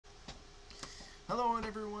Hello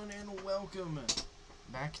everyone and welcome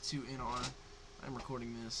back to NR. I'm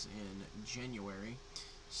recording this in January,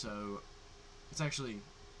 so it's actually,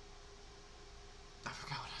 I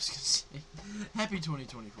forgot what I was going to say. Happy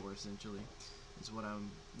 2024 essentially is what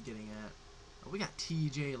I'm getting at. We got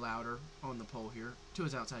TJ Louder on the pole here, to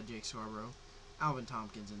his outside Jake Scarborough, Alvin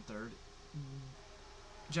Tompkins in third,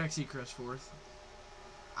 Jack Seacrest fourth.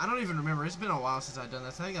 I don't even remember, it's been a while since I've done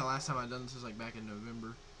this. I think the last time I've done this was like back in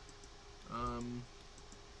November.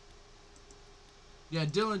 Yeah,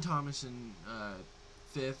 Dylan Thomas in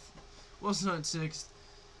 5th, Wilson Hunt 6th,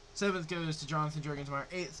 7th goes to Jonathan Jurgensmeyer,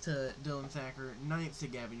 8th to Dylan Thacker, 9th to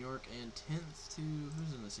Gavin York, and 10th to,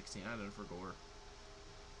 who's in the 16? I don't forget.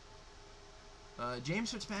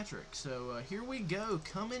 James Fitzpatrick. So here we go,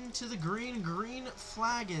 coming to the green. Green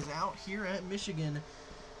flag is out here at Michigan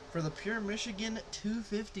for the Pure Michigan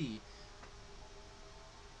 250.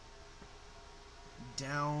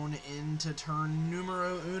 Down into turn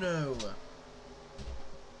numero uno.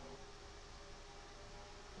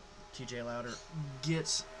 TJ Louder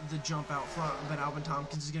gets the jump out front, but Alvin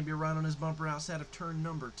Tompkins is going to be right on his bumper outside of turn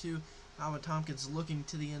number 2. Alvin Tompkins looking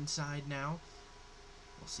to the inside now.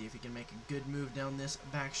 We'll see if he can make a good move down this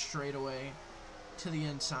back straightaway to the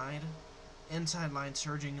inside. Inside line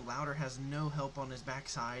surging. Louder has no help on his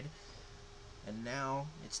backside. And now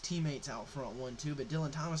it's teammates out front 1-2, but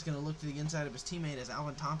Dylan Thomas going to look to the inside of his teammate as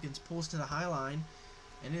Alvin Tompkins pulls to the high line,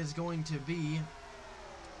 and it is going to be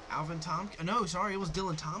Alvin Tompkins. No, sorry, it was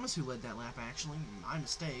Dylan Thomas who led that lap, actually. My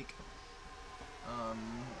mistake. I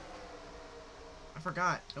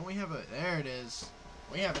forgot. Don't we have a... There it is.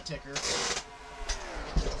 We have a ticker.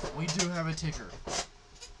 We do have a ticker.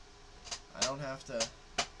 I don't have to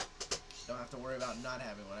worry about not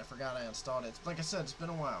having one. I forgot I installed it. Like I said, it's been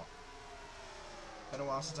a while. Been a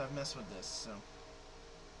while since I've messed with this, so.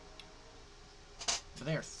 But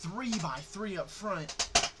they are 3x3 up front.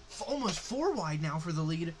 Almost 4 wide now for the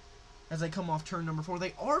lead as they come off turn number 4.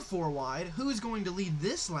 They are 4 wide. Who is going to lead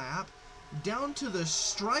this lap? Down to the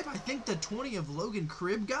stripe. I think the 20 of L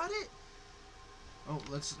Cribb got it. Oh,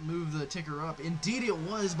 let's move the ticker up. Indeed, it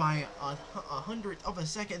was by a 100th of a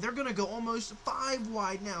second. They're going to go almost 5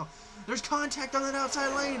 wide now. There's contact on that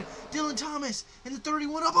outside lane. Dylan Thomas and the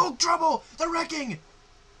 31 up. Oh, trouble! They're wrecking!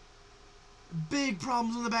 Big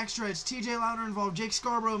problems on the backstretch. TJ Louder involved. Jake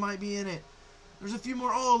Scarborough might be in it. There's a few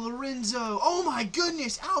more. Oh, Lorenzo. Oh, my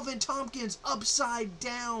goodness. Alvin Tompkins upside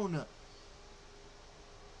down.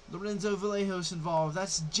 Lorenzo Vallejos involved.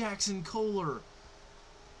 That's Jackson Kohler.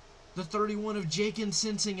 The 31 of J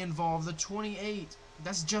Hansen involved. The 28.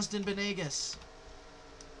 That's Justin Benegas.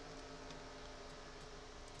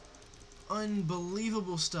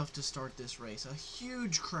 Unbelievable stuff to start this race. A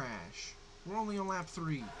huge crash. We're only on lap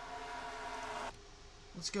 3.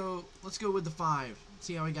 Let's go with the 5.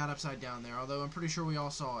 See how he got upside down there. Although I'm pretty sure we all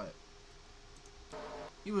saw it.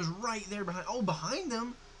 He was right there behind. Oh, behind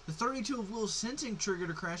them. The 32 of Will Sensing triggered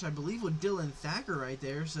a crash, I believe, with Dylan Thacker right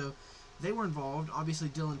there. So they were involved. Obviously,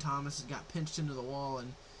 Dylan Thomas got pinched into the wall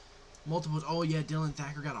and multiple. Oh yeah, Dylan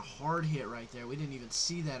Thacker got a hard hit right there. We didn't even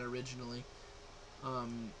see that originally.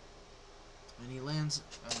 And he lands.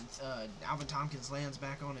 Alvin Tompkins lands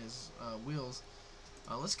back on his wheels.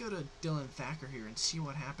 Let's go to Dylan Thacker here and see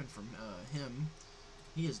what happened from him.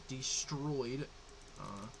 He is destroyed.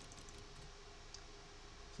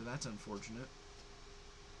 So that's unfortunate.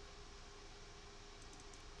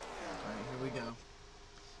 Alright, here we go.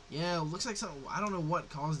 Yeah, it looks like something. I don't know what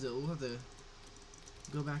caused it. We'll have to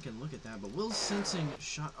go back and look at that. But Will Sensing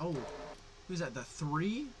shot. Oh, who's that? The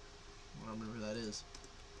 3? I don't remember who that is.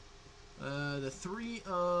 The 3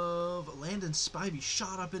 of Landon Spivey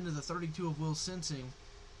shot up into the 32 of Will Sensing.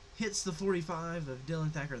 Hits the 45 of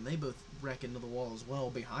Dylan Thacker, and they both wreck into the wall as well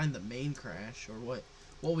behind the main crash, or what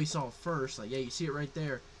we saw first. Like, yeah, you see it right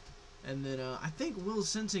there. And then I think Will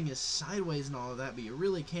Sensing is sideways and all of that, but you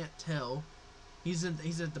really can't tell. He's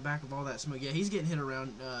at the back of all that smoke. Yeah, he's getting hit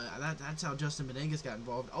around. That's how Justin Benegas got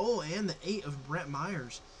involved. Oh, and the 8 of Brett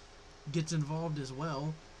Myers gets involved as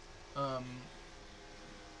well.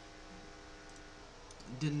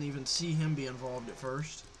 Didn't even see him be involved at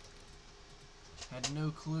first. Had no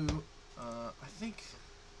clue. I think.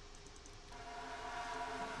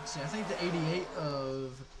 Let's see. I think the 88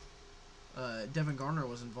 of Devin Garner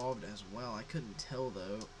was involved as well. I couldn't tell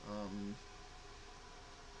though.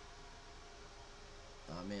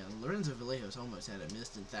 Man, Lorenzo Vallejos almost had it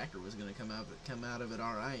missed, and Thacker was going to come out of it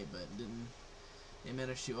all right, but didn't. They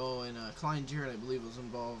managed to. Oh, and Klein Jarrett, I believe, was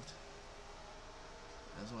involved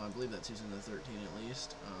as well. I believe that's who's in the 13 at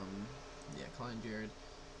least. Yeah, Klein Jarrett.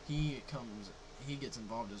 He gets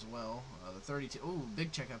involved as well. The 32. Oh,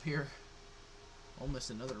 big check up here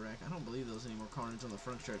Almost another wreck. I don't believe there was any more carnage on the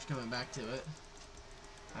front stretch. Coming back to it.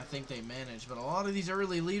 I think they managed, but a lot of these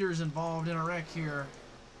early leaders involved in a wreck here.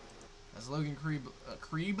 As Logan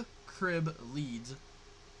Cribb leads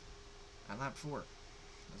at lap 4.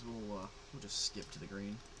 As we'll just skip to the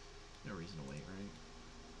green. No reason to wait, right?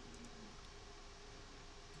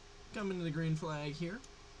 Coming to the green flag here.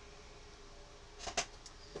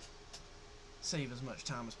 Save as much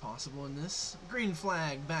time as possible in this. Green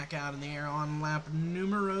flag back out in the air on lap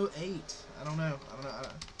numero 8. I don't know.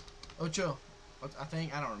 Ocho. I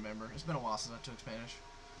think. I don't remember. It's been a while since I took Spanish.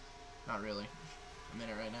 Not really. I'm in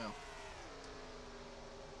it right now.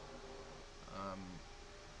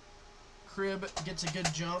 Cribb gets a good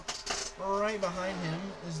jump. Right behind him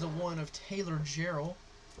is the one of Taylor Jarrell.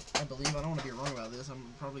 I believe. I don't want to be wrong about this.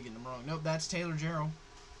 I'm probably getting them wrong. Nope, that's Taylor Jarrell.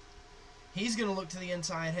 He's going to look to the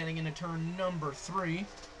inside heading into turn number 3. I'm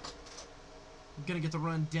going to get the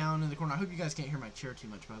run down in the corner. I hope you guys can't hear my chair too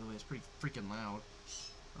much, by the way. It's pretty freaking loud.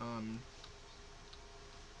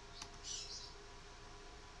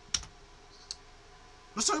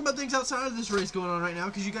 Let's talk about things outside of this race going on right now,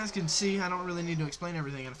 because you guys can see I don't really need to explain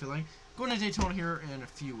everything, I feel like. Going to Daytona here in a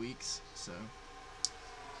few weeks, so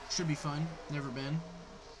should be fun. Never been.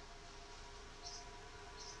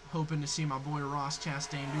 Hoping to see my boy Ross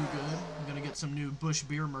Chastain do good. I'm going to get some new Busch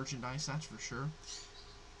beer merchandise, that's for sure.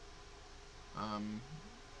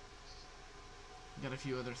 Got a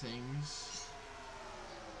few other things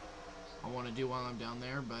I want to do while I'm down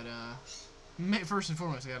there, but first and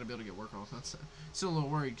foremost, I got to be able to get work off. That's still a little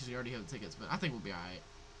worried because you already have the tickets, but I think we'll be alright.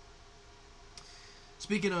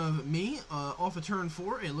 Speaking of me, off of turn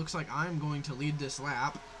 4, it looks like I'm going to lead this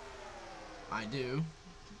lap. I do.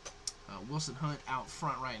 Wilson Hunt out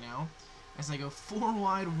front right now. As I go 4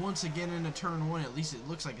 wide once again into turn 1, at least it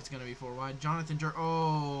looks like it's going to be 4 wide. Jonathan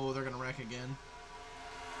oh, they're going to wreck again.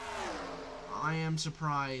 I am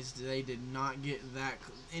surprised they did not get that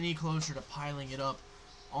any closer to piling it up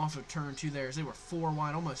off of turn 2 there, as they were 4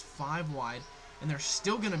 wide, almost 5 wide, and they're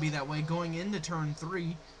still going to be that way going into turn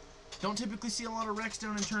 3. Don't typically see a lot of wrecks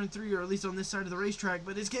down in turn 3, or at least on this side of the racetrack,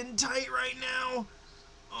 but it's getting tight right now.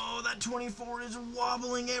 Oh, that 24 is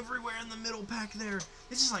wobbling everywhere in the middle pack there.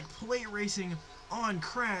 This is like plate racing on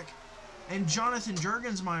crack. And Jonathan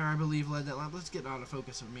Jurgensmeyer, I believe, led that lap. Let's get out of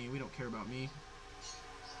focus of me. We don't care about me.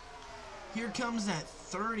 Here comes that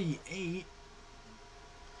 38.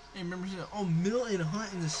 And remember, oh, Milton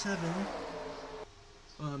Hunt in the 7.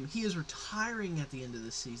 He is retiring at the end of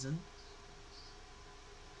this season.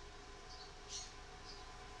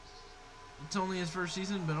 It's only his first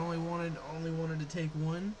season, but only wanted to take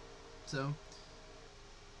one. So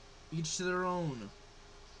each to their own.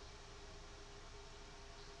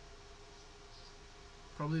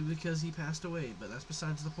 Probably because he passed away, but that's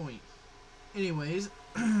besides the point. Anyways,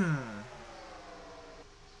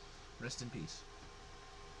 rest in peace.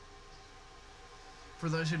 For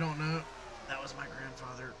those who don't know, that was my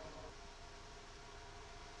grandfather.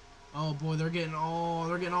 Oh boy, they're getting all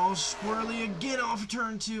squirrely again off of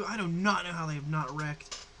turn 2. I do not know how they have not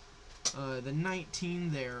wrecked. The 19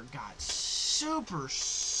 there got super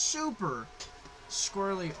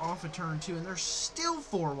squirrely off of turn 2, and they're still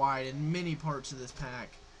 4 wide in many parts of this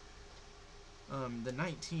pack. The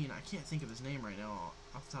 19, I can't think of his name right now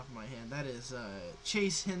off the top of my head. That is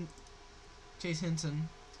Chase Hansen,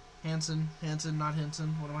 not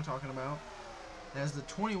Henson. What am I talking about? As the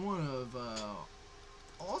 21 of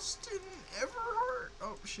Austin Everhart.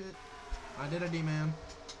 Oh shit, I did a D-man.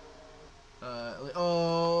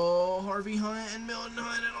 Oh, Harvey Hunt and Milton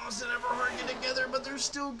Hunt and Austin Everhart get together, but they're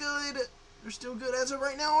still good. They're still good as of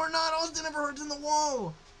right now, or not. Austin Everhart's in the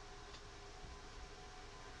wall.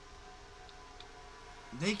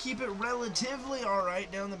 They keep it relatively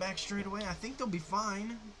alright down the back straightaway. I think they'll be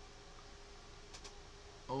fine.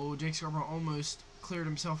 Oh, Jake Scarborough almost cleared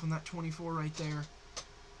himself on that 24 right there.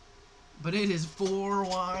 But it is 4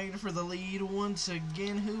 wide for the lead once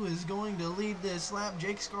again. Who is going to lead this lap?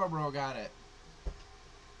 Jake Scarborough got it.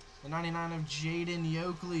 The 99 of Jaden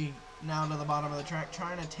Yoakley now to the bottom of the track,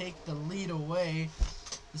 trying to take the lead away.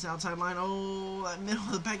 This outside line, oh, that middle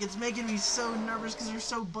of the pack, it's making me so nervous because they're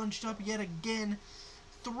so bunched up yet again.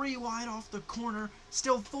 3 wide off the corner,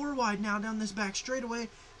 still 4 wide now down this back straightaway.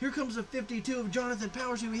 Here comes the 52 of Jonathan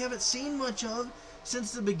Powers, who we haven't seen much of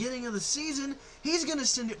since the beginning of the season. He's going to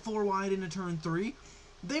send it 4 wide into turn 3.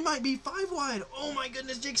 They might be 5 wide. Oh my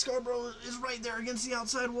goodness, Jake Scarborough is right there against the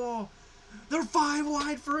outside wall. They're 5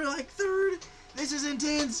 wide for like 3rd. This is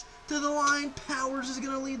intense. To the line, Powers is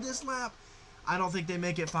going to lead this lap. I don't think they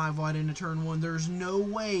make it 5 wide into turn 1. There's no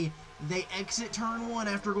way they exit turn 1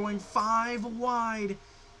 after going 5 wide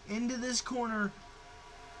into this corner.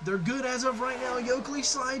 They're good as of right now. Yoakley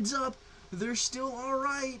slides up. They're still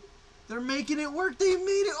alright. They're making it work. They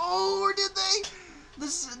made it. Oh, or did they?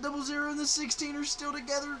 This 00 and the 16 are still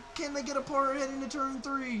together. Can they get apart heading to turn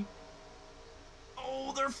 3?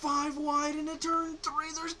 Oh, they're 5 wide into turn 3.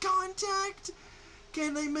 There's contact.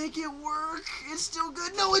 Can they make it work? It's still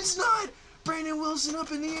good. No, it's not. Brandon Wilson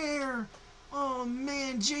up in the air. Oh,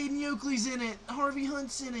 man. Jaden Yoakley's in it. Harvey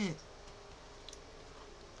Hunt's in it.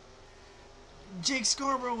 Jake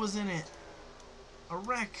Scarborough was in it. A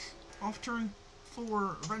wreck off turn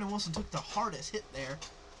 4. Brandon Wilson took the hardest hit there.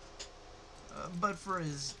 But for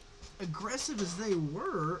as aggressive as they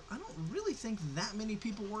were, I don't really think that many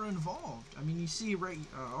people were involved. I mean, you see right...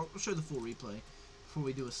 I'll show the full replay before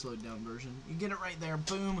we do a slowed down version. You get it right there.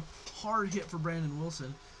 Boom. Hard hit for Brandon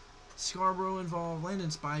Wilson. Scarborough involved. Landon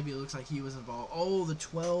Spivey looks like he was involved. Oh, the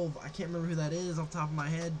 12. I can't remember who that is off the top of my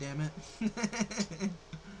head. Damn it.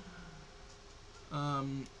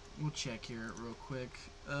 We'll check here real quick.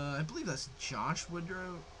 I believe that's Josh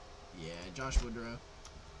Woodrow. Yeah, Josh Woodrow.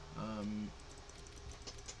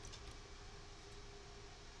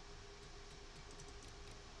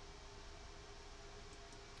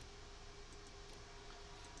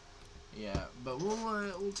 Yeah, but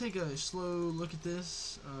we'll take a slow look at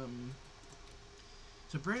this.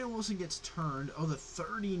 So Brandon Wilson gets turned. Oh, the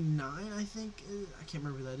 39, I think. I can't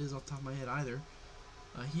remember who that is off the top of my head either.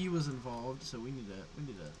 He was involved, so we need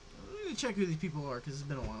to check who these people are because it's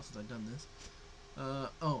been a while since I've done this.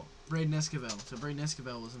 Oh, Braden Esquivel. So Braden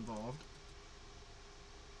Esquivel was involved.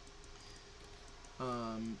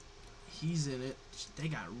 He's in it. They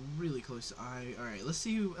got really close. Alright, let's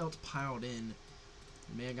see who else piled in.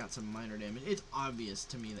 May have got some minor damage. It's obvious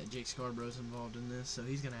to me that Jake Scarborough's involved in this, so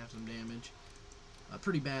he's going to have some damage.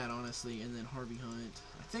 Pretty bad, honestly. And then Harvey Hunt.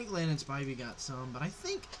 I think Landon Spivey got some, but I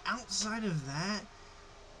think outside of that,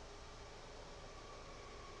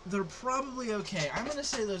 they're probably okay. I'm going to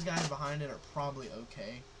say those guys behind it are probably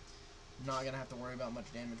okay. Not going to have to worry about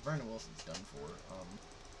much damage. Brandon Wilson's done for.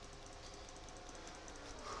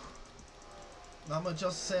 Not much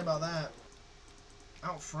else to say about that.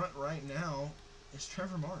 Out front right now is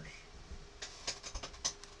Trevor Marsh.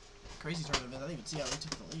 Crazy turn of events. I didn't even see how he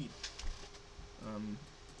took the lead.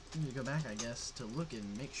 We need to go back, I guess, to look and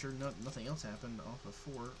make sure nothing else happened off of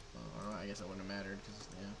 4. Or I guess that wouldn't have mattered because,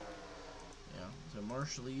 yeah. So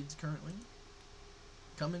Marsh leads currently.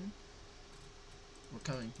 Coming. We're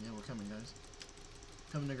coming. Yeah, we're coming, guys.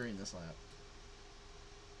 Coming to green this lap.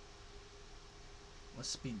 Let's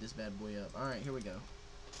speed this bad boy up. Alright, here we go.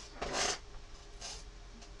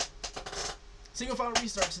 Single file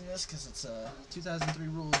restarts in this because it's 2003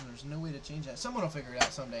 rules and there's no way to change that. Someone will figure it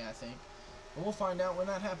out someday, I think. But we'll find out when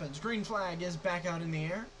that happens. Green flag is back out in the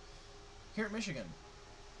air here at Michigan.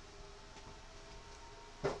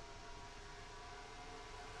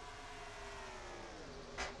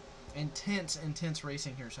 Intense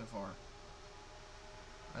racing here so far.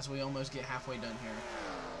 As we almost get halfway done here.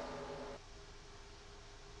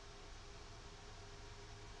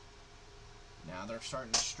 Now they're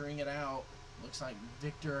starting to string it out. Looks like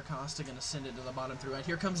Victor Acosta going to send it to the bottom through. Right,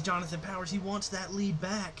 here comes Jonathan Powers. He wants that lead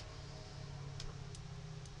back.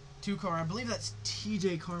 2 car. I believe that's T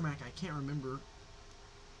Carmack. I can't remember.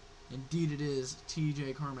 Indeed it is T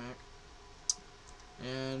Carmack.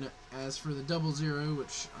 And as for the 00,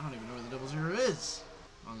 which I don't even know where the 00 is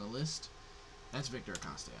on the list, that's Victor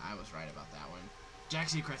Acosta. I was right about that one. Jack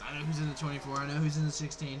Seacrest. I know who's in the 24. I know who's in the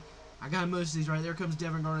 16. I got most of these right. There comes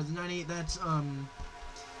Devin Garner. The 98. That's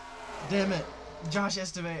damn it, Josh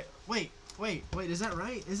Estevao. Wait. Is that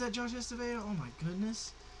right? Is that Josh Estevao? Oh my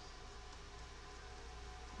goodness.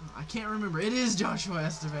 I can't remember. It is Joshua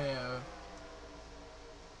Estevao.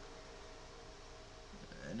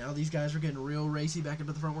 Now these guys are getting real racy back up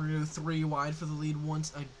to the front. We're going to go 3 wide for the lead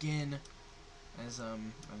once again. As, I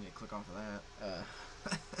need to click off of that.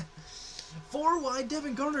 4 wide.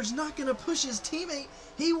 Devin Garner's not going to push his teammate.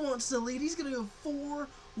 He wants the lead. He's going to go 4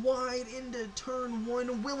 wide into turn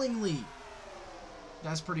 1 willingly.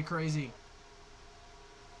 That's pretty crazy.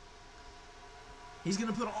 He's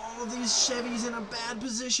going to put all of these Chevys in a bad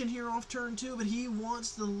position here off turn 2, but he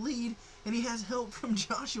wants the lead, and he has help from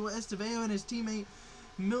Joshua Estevao and his teammate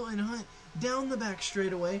Milton Hunt down the back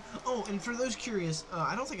straightaway. Oh, and for those curious,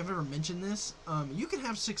 I don't think I've ever mentioned this. You can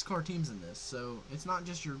have 6-car teams in this, so it's not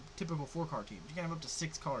just your typical 4-car team. You can have up to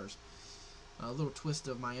 6 cars. A little twist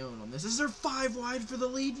of my own on this. Is there 5 wide for the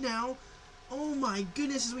lead now? Oh my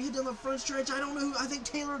goodness, as we hit down the front stretch, I don't know who, I think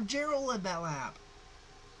Taylor Jarrell led that lap.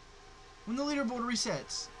 When the leaderboard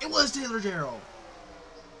resets, it was Taylor Jarrell.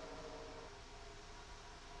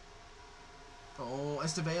 Oh,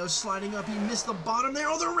 Estevao sliding up. He missed the bottom there.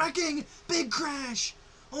 Oh, they're wrecking. Big crash.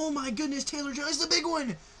 Oh my goodness, Taylor Jones, the big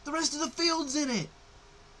one! The rest of the field's in it!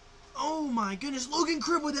 Oh my goodness, Logan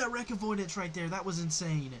Cribb with that wreck avoidance right there. That was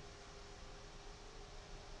insane.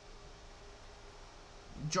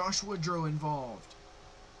 Josh Woodrow involved.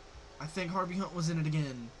 I think Harvey Hunt was in it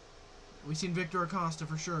again. We've seen Victor Acosta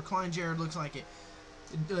for sure. Klein Jared looks like it.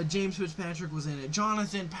 James Fitzpatrick was in it.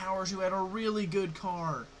 Jonathan Powers, who had a really good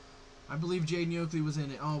car. I believe Jaden Yoakley was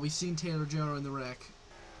in it. Oh, we've seen Taylor Jones in the wreck.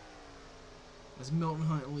 As Milton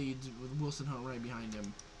Hunt leads with Wilson Hunt right behind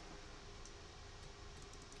him.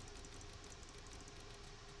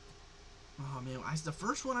 Oh man, the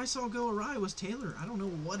first one I saw go awry was Taylor. I don't know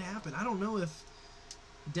what happened. I don't know if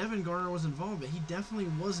Devin Garner was involved, but he definitely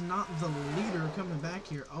was not the leader coming back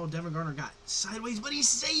here. Oh, Devin Garner got sideways, but he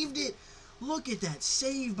saved it. Look at that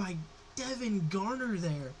save by Devin Garner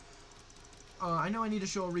there. I know I need to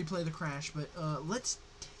show a replay of the crash, but let's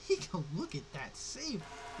take a look at that save.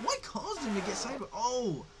 What caused him to get sideways?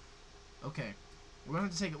 Oh, okay. We're gonna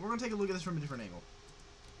have to take it. We're gonna take a look at this from a different angle.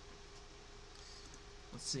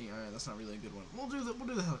 Let's see. All right, that's not really a good one. We'll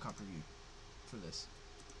do the helicopter view for this.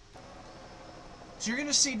 So you're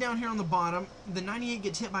gonna see down here on the bottom, the 98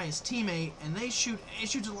 gets hit by his teammate, and it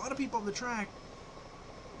shoots a lot of people off the track,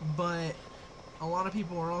 but a lot of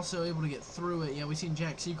people are also able to get through it. Yeah, we've seen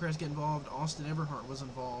Jack Seacrest get involved. Austin Everhart was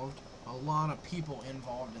involved. A lot of people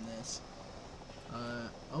involved in this.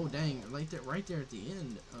 Oh dang! Right there at the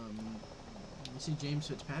end. You see James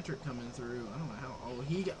Fitzpatrick coming through. I don't know how. Oh,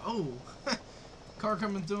 he got. Oh, car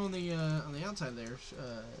coming through on the outside there.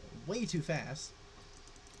 Way too fast.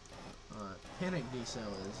 Panic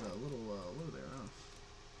decel is a little bit rough.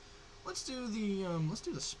 Let's do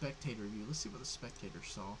the spectator view. Let's see what the spectators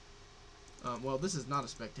saw. Well, this is not a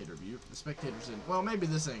spectator view. The spectators in. Well, maybe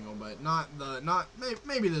this angle, but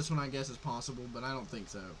maybe this one I guess is possible, but I don't think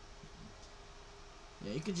so.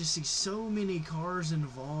 Yeah, you can just see so many cars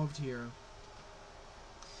involved here.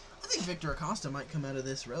 I think Victor Acosta might come out of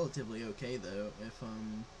this relatively okay though. If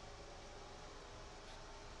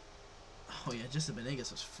oh yeah, just the Benegas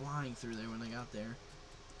was flying through there when they got there.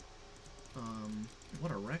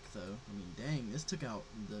 What a wreck though. I mean, dang, this took out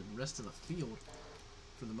the rest of the field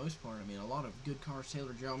for the most part. I mean, a lot of good cars.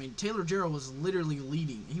 Taylor Jarrell. I mean, Taylor Jarrell was literally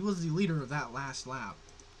leading. He was the leader of that last lap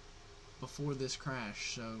before this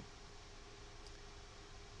crash. So,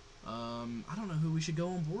 I don't know who we should go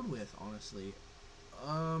on board with, honestly.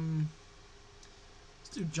 Let's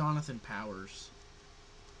do Jonathan Powers.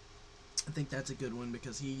 I think that's a good one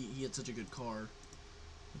because he had such a good car.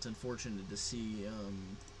 It's unfortunate to see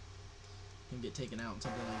him get taken out in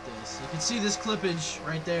something like this. You can see this clippage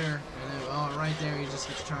right there, and then, oh, right there he just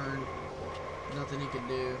gets turned. Nothing he can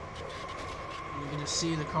do. You can just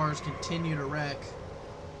see the cars continue to wreck.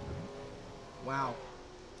 Wow.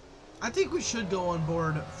 I think we should go on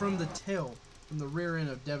board from the tail, from the rear end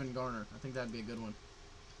of Devin Garner. I think that'd be a good one.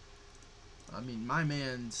 I mean, my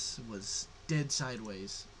man's was dead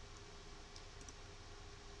sideways.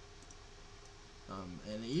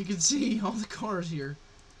 And you can see all the cars here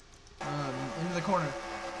into the corner.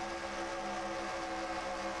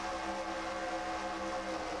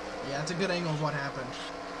 Yeah, it's a good angle of what happened.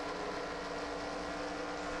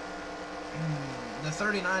 The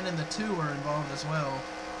 39 and the 2 were involved as well.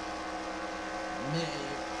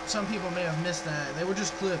 Some people may have missed that. They were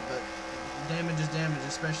just clipped, but damage is damage,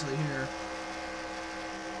 especially here.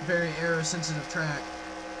 Very aero-sensitive track.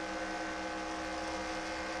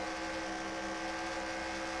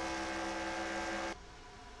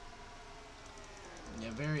 Yeah,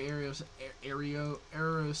 very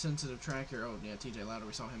aero-sensitive track here. Oh, yeah, TJ Louder,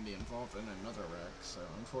 we saw him be involved in another wreck, so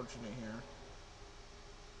unfortunate here.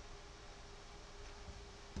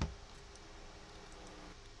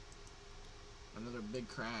 Another big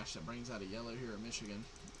crash that brings out a yellow here at Michigan.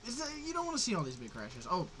 You don't want to see all these big crashes.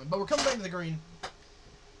 Oh, but we're coming back to the green.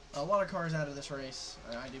 A lot of cars out of this race.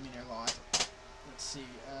 I do mean a lot. Let's see.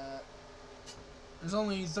 There's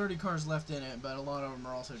only 30 cars left in it, but a lot of them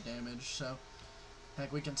are also damaged. So,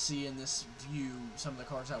 heck, we can see in this view some of the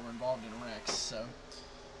cars that were involved in wrecks. So,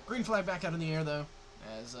 green flag back out in the air, though,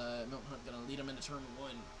 as Milton Hunt going to lead them into turn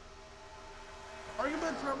 1.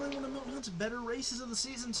 Arguably probably one of Milton Hunt's better races of the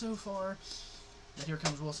season so far. And here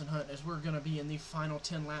comes Wilson Hunt as we're going to be in the final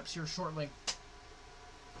 10 laps here shortly.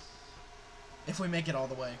 If we make it all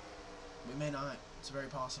the way. We may not. It's very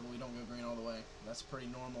possible we don't go green all the way. That's pretty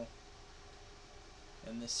normal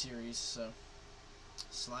in this series. So,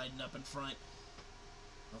 sliding up in front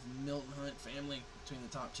of Milton Hunt family between the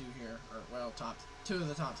top 2 here. Or, well, top 2 of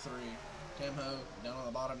the top 3. Camho down on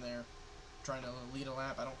the bottom there. Trying to lead a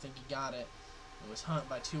lap. I don't think he got it. It was Hunt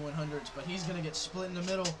by 2 100s, but he's going to get split in the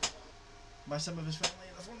middle by some of his family.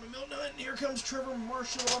 for me, Milton Hunt. Here comes Trevor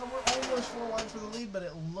Marshall. A lot of work, almost 4 wide for the lead, but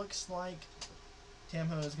it looks like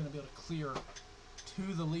Tamho is going to be able to clear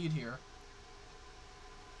to the lead here.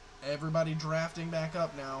 Everybody drafting back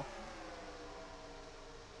up now.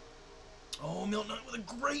 Oh, Milton Hunt with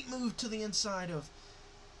a great move to the inside of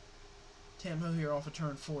Tamho here off of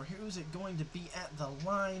turn 4. Who's it going to be at the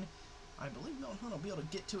line? I believe Milton Hunt will be able to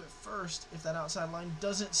get to it first if that outside line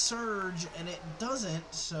doesn't surge, and it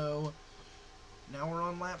doesn't, so now we're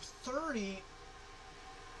on lap 30,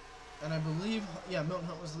 and I believe, yeah, Milton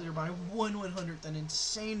Hunt was the leader by 1/100th, an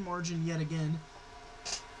insane margin yet again.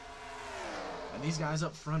 And these guys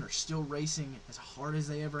up front are still racing as hard as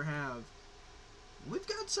they ever have. We've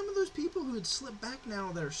got some of those people who had slipped back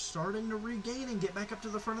now that are starting to regain and get back up to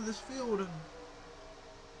the front of this field.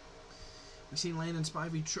 We've seen L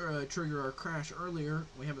Spivey trigger our crash earlier.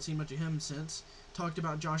 We haven't seen much of him since. Talked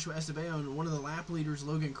about Joshua Estevao and one of the lap leaders,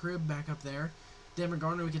 Logan Cribb, back up there. Denver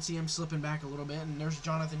Gardner, we could see him slipping back a little bit. And there's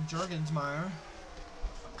Jonathan Jurgensmeyer.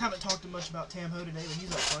 Haven't talked much about Tamho today, but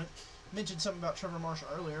he's up front. Mentioned something about Trevor Marshall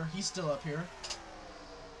earlier. He's still up here.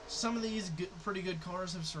 Some of these pretty good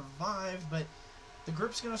cars have survived, but the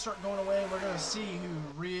grip's going to start going away. We're going to see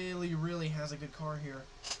who really, really has a good car here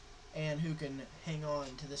and who can hang on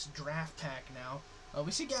to this draft pack now.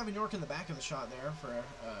 We see Gavin York in the back of the shot there for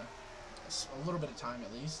a little bit of time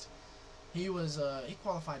at least. He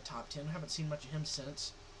qualified top 10. Haven't seen much of him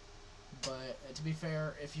since. But to be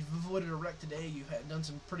fair, if you've avoided a wreck today, you've done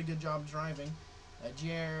some pretty good job driving.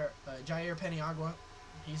 J Paniagua,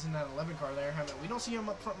 he's in that 11 car there. We don't see him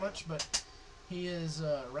up front much, but he is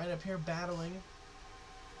right up here battling.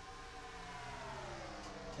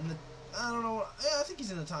 I don't know. Yeah, I think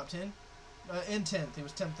he's in the top 10. In 10th. He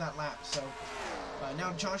was 10th that lap. So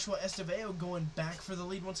now Joshua Estevao going back for the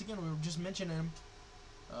lead once again. We were just mentioning him.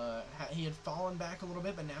 He had fallen back a little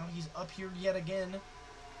bit, but now he's up here yet again.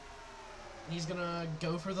 He's going to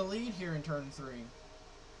go for the lead here in turn 3.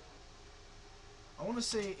 I want to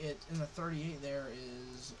say it in the 38 there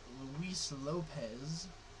is Luis Lopez.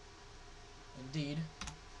 Indeed.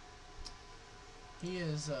 He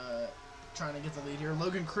is trying to get the lead here.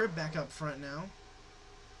 Logan Cribb back up front now.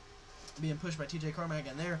 Being pushed by J Carmack.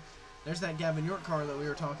 And there's that Gavin York car that we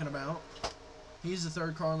were talking about. He's the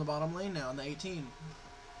third car on the bottom lane now in the 18.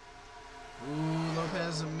 Ooh,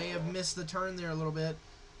 Lopez may have missed the turn there a little bit.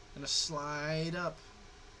 Gonna slide up.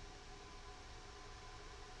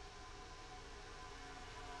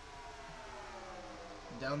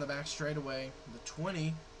 Down the back straightaway. The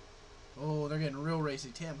 20. Oh, they're getting real racy.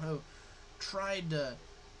 Tamho tried to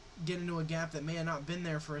get into a gap that may have not been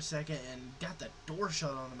there for a second and got the door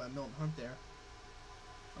shut on him by Milton Hunt there.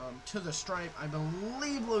 To the stripe. I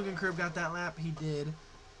believe Logan Cribb got that lap. He did.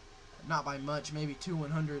 Not by much. Maybe 2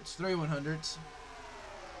 100ths. 3 100ths.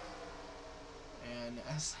 And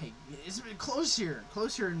it's been close here.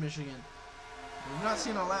 Close here in Michigan. We've not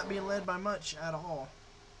seen a lap being led by much at all.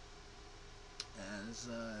 As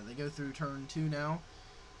they go through turn 2 now.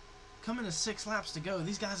 Coming to 6 laps to go.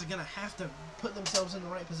 These guys are going to have to put themselves in the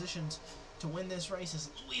right positions to win this race as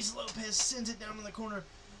Luis Lopez sends it down in the corner.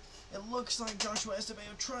 It looks like Joshua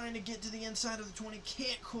Estevao trying to get to the inside of the 20.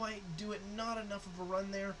 Can't quite do it. Not enough of a run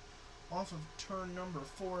there off of turn number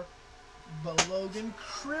 4. But Logan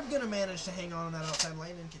Cribb going to manage to hang on that outside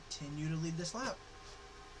lane and continue to lead this lap.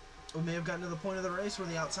 We may have gotten to the point of the race where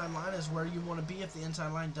the outside line is where you want to be if the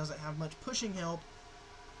inside line doesn't have much pushing help.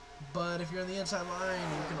 But if you're on the inside line,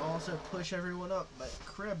 you can also push everyone up. But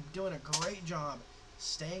Cribb doing a great job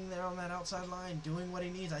staying there on that outside line, doing what he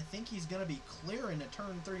needs. I think he's going to be clear into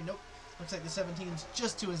turn 3. Nope. Looks like the 17's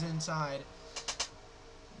just to his inside.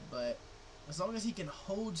 But as long as he can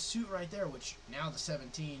hold suit right there, which now the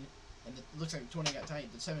 17, and it looks like the 20 got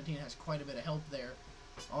tight, the 17 has quite a bit of help there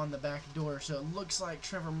on the back door. So it looks like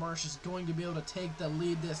Trevor Marsh is going to be able to take the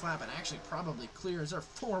lead this lap and actually probably clear as they're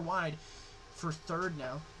 4 wide for third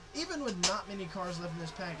now. Even with not many cars left in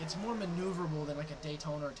this pack, it's more maneuverable than like a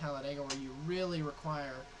Daytona or Talladega where you really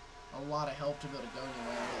require a lot of help to be able to go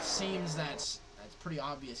anywhere. It seems that's pretty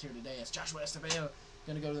obvious here today. As Joshua Estevao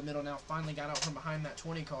going to go to the middle now. Finally got out from behind that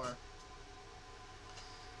 20 car.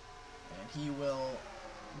 And he will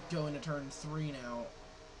go into turn 3 now.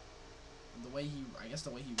 I guess the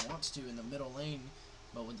way he wants to in the middle lane.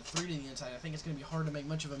 But with the 3 to the inside, I think it's going to be hard to make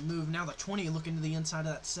much of a move. Now the 20 looking to the inside of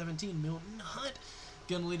that 17. Milton Hunt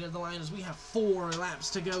going to lead at the line as we have 4 laps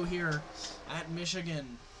to go here at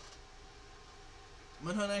Michigan.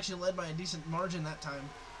 Milton Hunt actually led by a decent margin that time.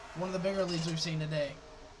 One of the bigger leads we've seen today.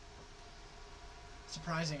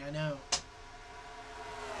 Surprising, I know.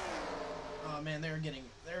 Oh man, they're getting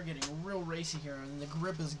real racy here, and the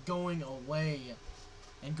grip is going away.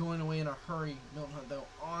 and going away in a hurry. Milton Hunt, though,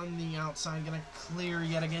 on the outside, going to clear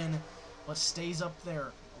yet again, but stays up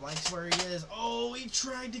there. Likes where he is. Oh, he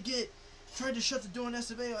tried to shut the door on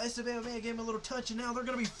Esquivel. Esquivel may have gave him a little touch, and now they're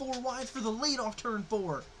going to be 4 wide for the lead off turn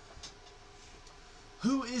 4.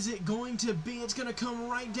 Who is it going to be? It's going to come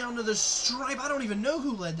right down to the stripe. I don't even know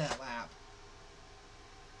who led that lap.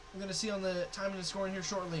 I'm going to see on the timing and scoring here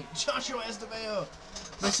shortly. Joshua Esquivel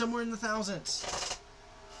by somewhere in the thousandths.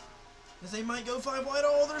 As they might go 5 wide.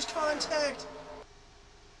 Oh, there's contact.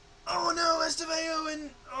 Oh, no, Esquivel, and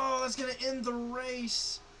oh, that's going to end the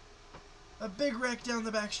race. A big wreck down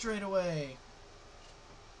the back straightaway.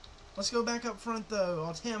 Let's go back up front, though.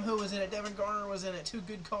 Oh, Tam Ho was in it. Devin Garner was in it. 2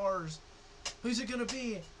 good cars. Who's it going to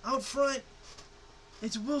be? Out front,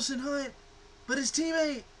 it's Wilson Hunt, but his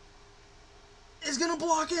teammate is going to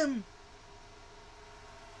block him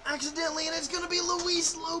accidentally, and it's going to be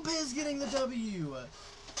Luis Lopez getting the W.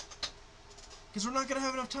 Because we're not going to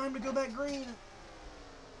have enough time to go back green.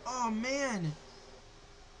 Oh, man.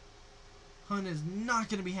 Hunt is not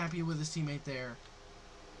going to be happy with his teammate there.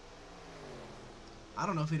 I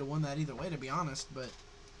don't know if he'd have won that either way, to be honest, but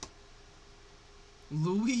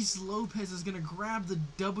Luis Lopez is going to grab the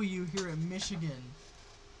W here at Michigan.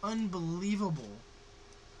 Unbelievable.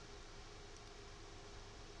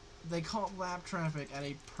 They caught lap traffic at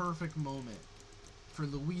a perfect moment for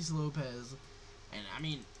Luis Lopez. And, I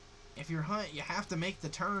mean, if you're Hunt, you have to make the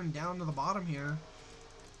turn down to the bottom here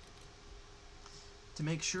to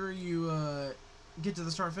make sure you get to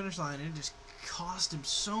the start-finish line. And it just cost him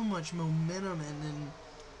so much momentum, and then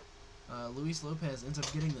Luis Lopez ends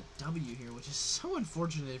up getting the W here, which is so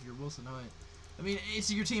unfortunate if you're Wilson Hunt. I mean,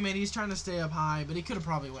 it's your teammate. He's trying to stay up high, but he could have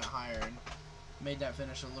probably went higher and made that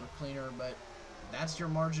finish a little cleaner, but that's your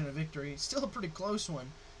margin of victory. Still a pretty close one.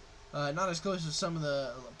 Not as close as some of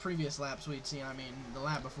the previous laps we'd seen. I mean, the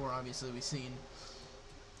lap before, obviously, we've seen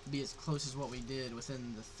be as close as what we did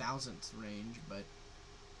within the thousandth range, but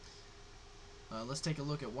let's take a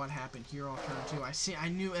look at what happened here off turn 2. I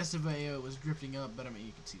knew Esquivel was drifting up, but I mean,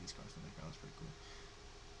 you can see these cars in the background. That's pretty cool.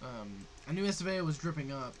 I knew Esquivel was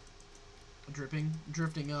drifting up.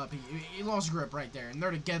 He lost grip right there, and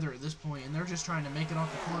they're together at this point, and they're just trying to make it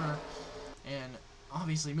off the corner. And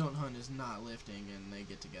obviously, Milton Hunt is not lifting, and they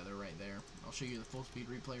get together right there. I'll show you the full speed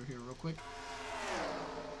replay here real quick.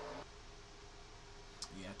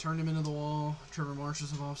 Yeah, turned him into the wall. Trevor Marsh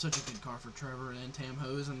is involved. Such a good car for Trevor. And Tam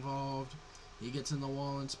Ho is involved. He gets in the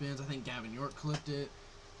wall and spins. I think Gavin York clipped it.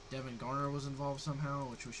 Devin Garner was involved somehow,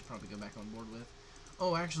 which we should probably go back on board with.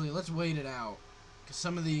 Oh, actually, let's wait it out, because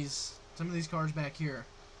some of these cars back here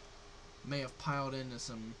may have piled into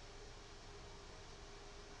some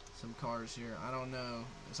cars here. I don't know.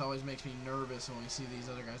 This always makes me nervous when we see these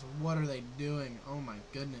other guys. What are they doing? Oh my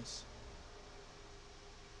goodness.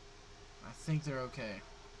 I think they're okay.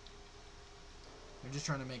 They're just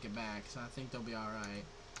trying to make it back, so I think they'll be alright.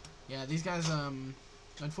 Yeah, these guys,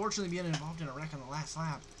 unfortunately being involved in a wreck on the last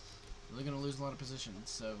lap, they're going to lose a lot of positions.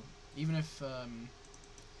 So, even if,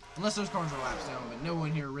 unless those cars are laps down, but no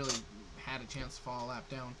one here really had a chance to fall a lap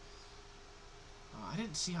down. I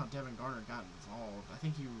didn't see how Devin Garner got involved. I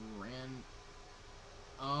think he ran.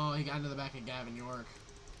 Oh, he got into the back of Gavin York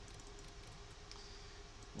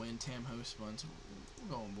when Tam Ho spun. So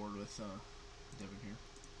we'll go on board with Devin here.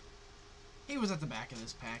 He was at the back of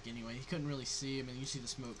this pack anyway. He couldn't really see him, and you see the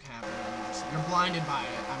smoke happening. You're blinded by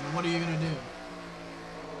it. I mean, what are you gonna do?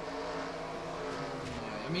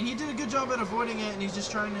 Yeah, I mean, he did a good job at avoiding it, and he's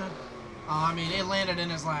just trying to. I mean, it landed in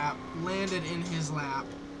his lap. Landed in his lap.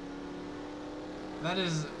 That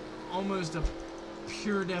is almost a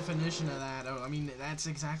pure definition of that. I mean, that's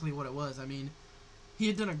exactly what it was. I mean, he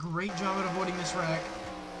had done a great job at avoiding this wreck.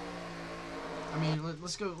 I mean,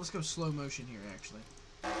 let's go slow motion here, actually.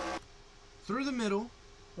 Through the middle,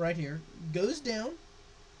 right here, goes down.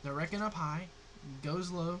 They're wrecking up high, goes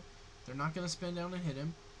low. They're not going to spin down and hit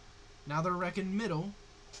him. Now they're wrecking middle,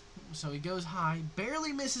 so he goes high,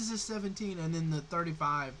 barely misses his 17, and then the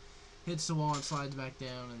 35 hits the wall and slides back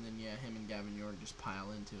down, and then, yeah, him and Gavin York just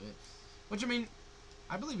pile into it. Which, I mean,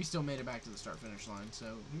 I believe he still made it back to the start-finish line, so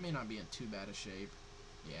he may not be in too bad a shape.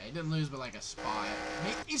 Yeah, he didn't lose but like a spot.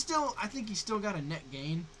 He still, I think he still got a net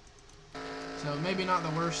gain. So maybe not the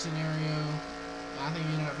worst scenario. I think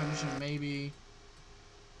he ended up finishing maybe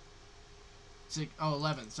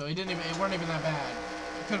 11th. So it weren't even that bad.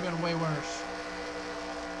 It could have been way worse.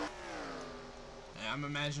 Yeah, I'm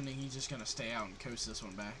imagining he's just gonna stay out and coast this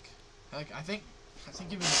one back. Heck, I think if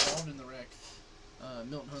he was involved in the wreck,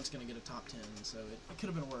 Milton Hunt's gonna get a top 10. So it could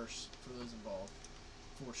have been worse for those involved,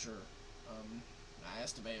 for sure.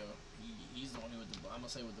 Esquivel, he's the one who I'm gonna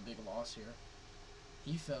say with the big loss here.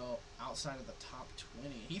 He fell outside of the top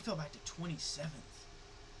 20. He fell back to 27th.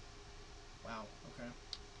 Wow, okay.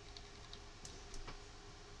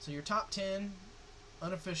 So your top 10,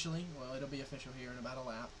 unofficially, well, it'll be official here in about a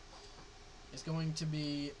lap, is going to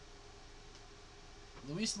be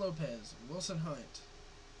Luis Lopez, Wilson Hunt,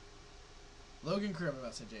 Logan Cribb, I'm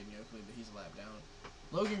about to say Jaden Oakley, but he's a lap down.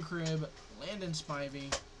 Logan Cribb, Landon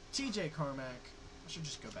Spivey, T Carmack. I should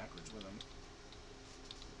just go backwards with him.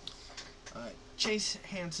 Chase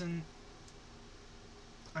Hansen.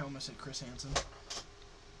 I almost said Chris Hansen.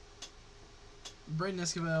 Braden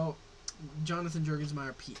Esquivel, Jonathan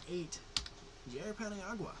Jurgensmeyer, P8. J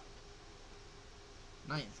Paniagua,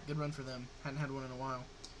 9th. Good run for them. Hadn't had one in a while.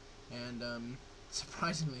 And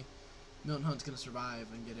surprisingly, Milton Hunt's going to survive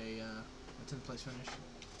and get a 10th place finish.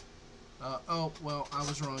 Oh, well, I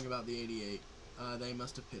was wrong about the 88. They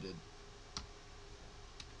must have pitted.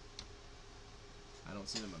 I don't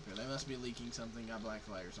see them up here. They must be leaking something, got black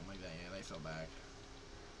flag or something like that. Yeah, they fell back.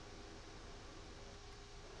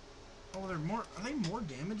 Oh, they're more. Are they more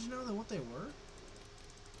damaged now than what they were?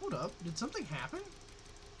 Hold up. Did something happen?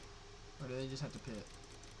 Or did they just have to pit?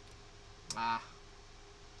 Ah.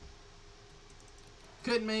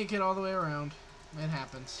 Couldn't make it all the way around. It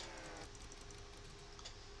happens.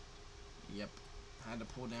 Yep. Had to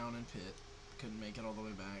pull down and pit. Couldn't make it all the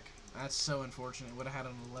way back. That's so unfortunate. Would have had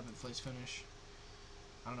an 11th place finish.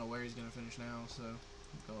 I don't know where he's going to finish now, so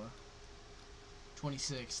go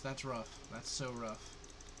 26. That's rough. That's so rough.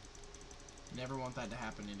 Never want that to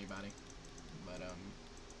happen to anybody. But, we'll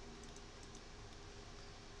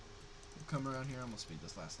come around here. I'm going to speed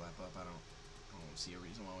this last lap up. I don't see a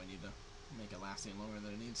reason why we need to make it last any longer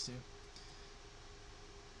than it needs to.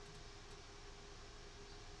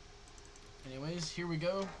 Anyways, here we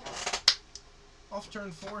go. Off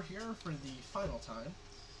turn 4 here for the final time.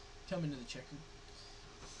 Coming to the checker.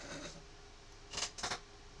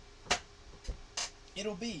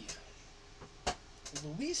 It'll be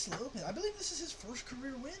Luis Lopez. I believe this is his first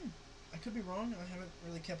career win. I could be wrong. I haven't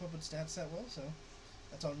really kept up with stats that well, so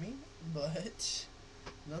that's on me. But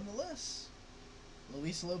nonetheless,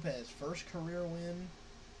 Luis Lopez, first career win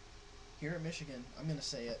here at Michigan. I'm going to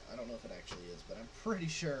say it. I don't know if it actually is, but I'm pretty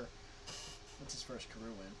sure it's his first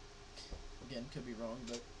career win. Again, could be wrong,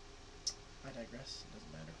 but I digress. It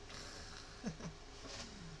doesn't matter.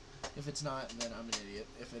 If it's not, then I'm an idiot.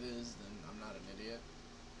 If it is, then I'm not an idiot.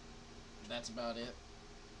 That's about it.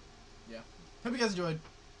 Yeah. Hope you guys enjoyed.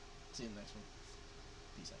 See you in the next one.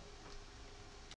 Peace out.